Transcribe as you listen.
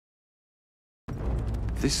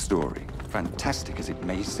This story, fantastic as it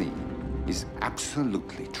may seem, is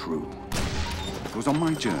absolutely true. It was on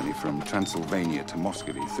my journey from Transylvania to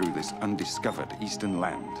Muscovy through this undiscovered eastern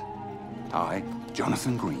land. I,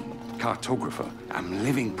 Jonathan Green, cartographer, am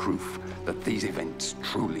living proof that these events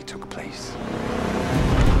truly took place.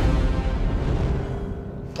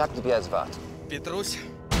 Как тебя звать? Петрусь.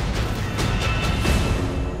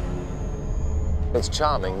 It's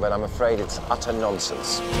charming, but I'm afraid it's utter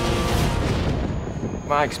nonsense.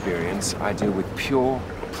 My experience, I deal with pure,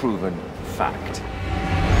 proven fact.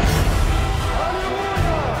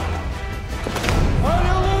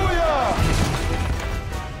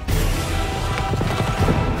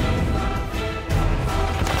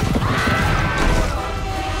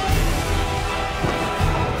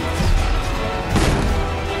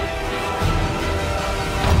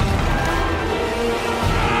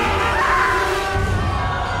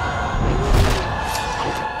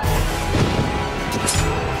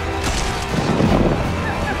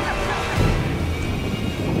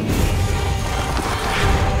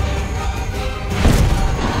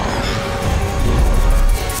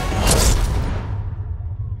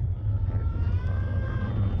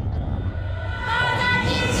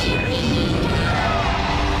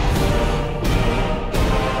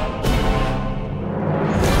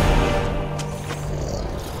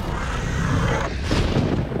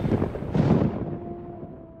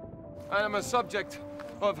 I am a subject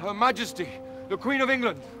of Her Majesty, the Queen of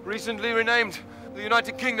England, recently renamed the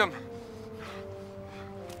United Kingdom.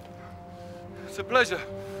 It's a pleasure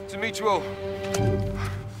to meet you all.